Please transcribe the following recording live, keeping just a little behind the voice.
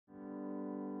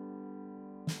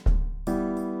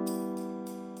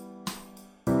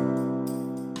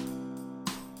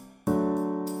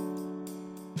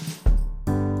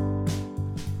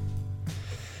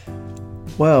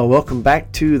Well, welcome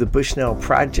back to the Bushnell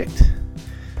Project.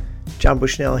 John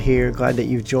Bushnell here. Glad that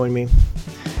you've joined me.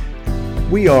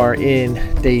 We are in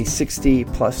day 60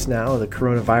 plus now of the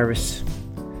coronavirus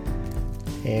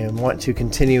and want to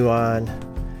continue on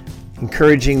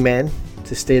encouraging men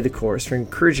to stay the course. We're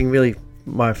encouraging really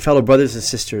my fellow brothers and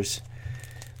sisters.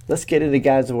 Let's get into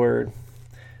God's Word.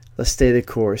 Let's stay the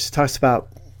course. It talks about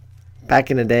back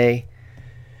in the day,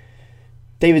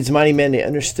 David's mighty men, they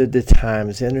understood the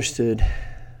times. They understood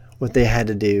what they had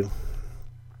to do.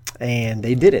 And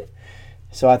they did it.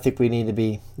 So I think we need to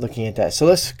be looking at that. So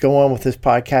let's go on with this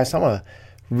podcast. I'm going to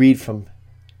read from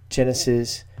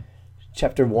Genesis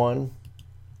chapter 1,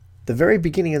 the very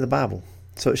beginning of the Bible.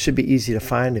 So it should be easy to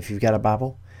find if you've got a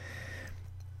Bible.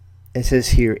 It says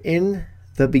here, in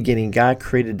the beginning, God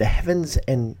created the heavens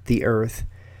and the earth.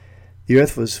 The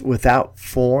earth was without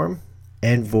form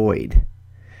and void,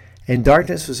 and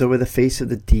darkness was over the face of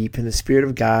the deep, and the Spirit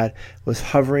of God was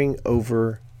hovering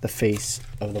over the face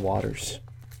of the waters.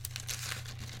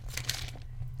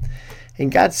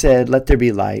 And God said, "Let there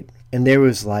be light," and there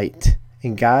was light.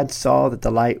 And God saw that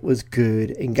the light was good,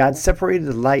 and God separated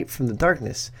the light from the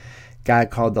darkness.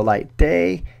 God called the light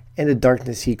day, and the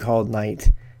darkness he called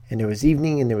night. And there was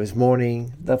evening, and there was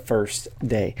morning, the first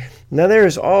day. Now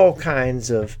there's all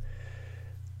kinds of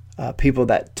people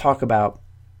that talk about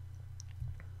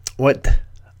what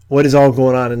is all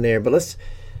going on in there. But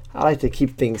I like to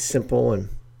keep things simple, and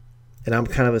I'm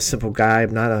kind of a simple guy.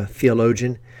 I'm not a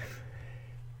theologian.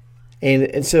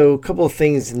 And so a couple of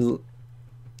things in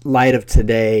light of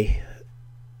today,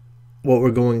 what we're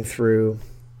going through,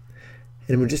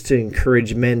 and just to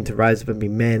encourage men to rise up and be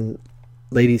men,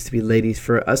 ladies to be ladies,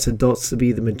 for us adults to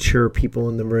be the mature people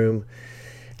in the room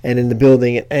and in the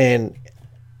building. And,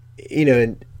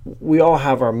 we all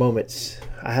have our moments.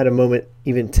 I had a moment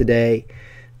even today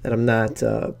that I'm not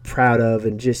proud of.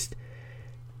 And just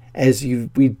as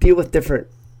we deal with different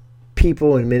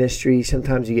people in ministry,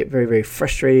 sometimes you get very, very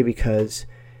frustrated because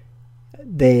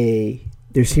there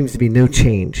seems to be no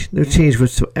change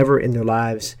whatsoever in their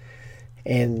lives.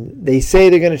 And they say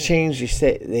they're going to change. You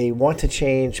say they want to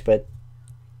change, but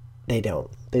they don't.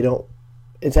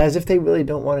 It's as if they really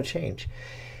don't want to change.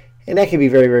 And that can be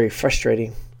very, very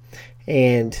frustrating.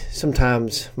 And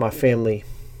sometimes my family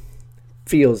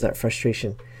feels that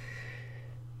frustration.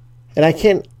 And I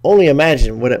can only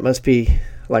imagine what it must be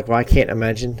like. Well, I can't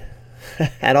imagine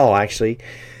at all, actually,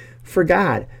 for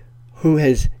God, who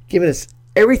has given us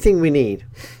everything we need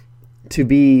to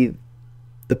be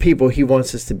the people he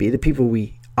wants us to be, the people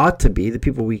we ought to be, the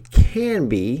people we can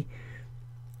be,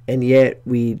 and yet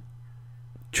we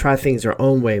try things our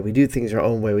own way. We do things our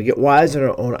own way. We get wise in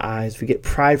our own eyes. We get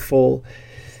prideful,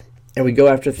 and we go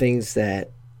after things that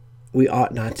we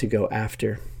ought not to go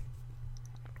after.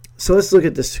 So let's look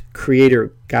at this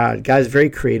creator, God. God is very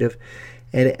creative,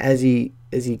 and as he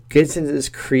gets into this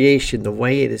creation, the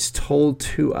way it is told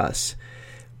to us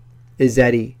is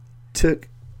that he took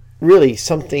really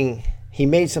something, he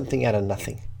made something out of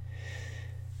nothing.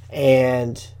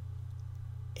 And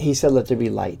he said, "Let there be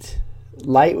light."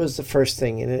 Light was the first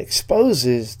thing, and it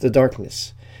exposes the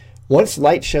darkness. Once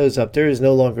light shows up, there is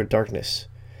no longer darkness.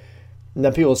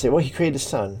 Now people will say, well, he created the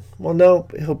sun. Well, no,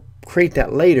 he'll create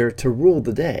that later to rule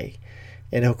the day,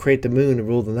 and he'll create the moon to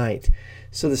rule the night.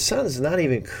 So the sun is not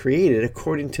even created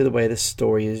according to the way the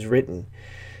story is written.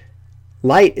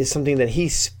 Light is something that he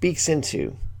speaks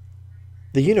into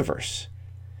the universe.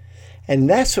 And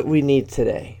that's what we need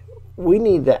today. We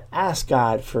need to ask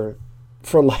God for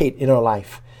light in our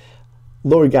life.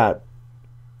 Lord God,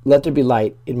 let there be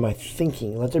light in my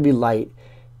thinking. Let there be light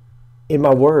in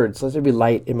my words. Let there be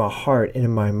light in my heart and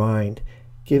in my mind.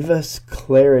 Give us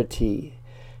clarity.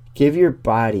 Give your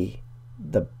body,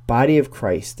 the body of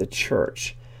Christ, the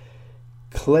church,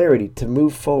 clarity to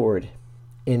move forward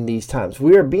in these times.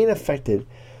 We are being affected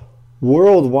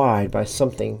worldwide by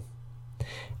something.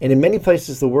 And in many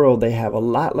places of the world, they have a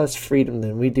lot less freedom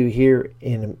than we do here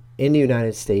in the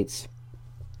United States.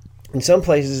 In some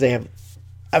places, they have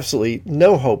absolutely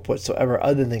no hope whatsoever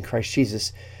other than Christ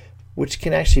Jesus, which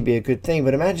can actually be a good thing.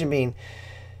 But imagine being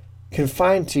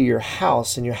confined to your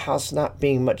house, and your house not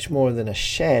being much more than a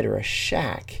shed or a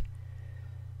shack,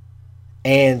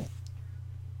 and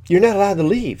you're not allowed to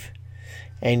leave,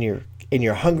 and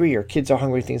you're hungry, your kids are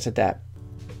hungry, things like that.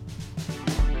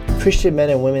 Christian men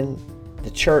and women,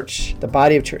 the church, the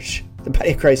body of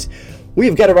Christ,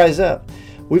 we've got to rise up.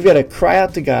 We've got to cry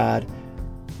out to God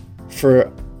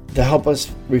to help us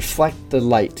reflect the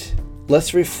light.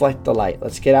 Let's reflect the light.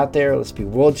 Let's get out there. Let's be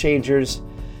world changers.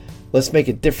 Let's make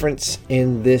a difference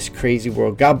in this crazy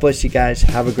world. God bless you guys.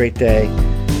 Have a great day.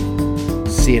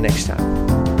 See you next time.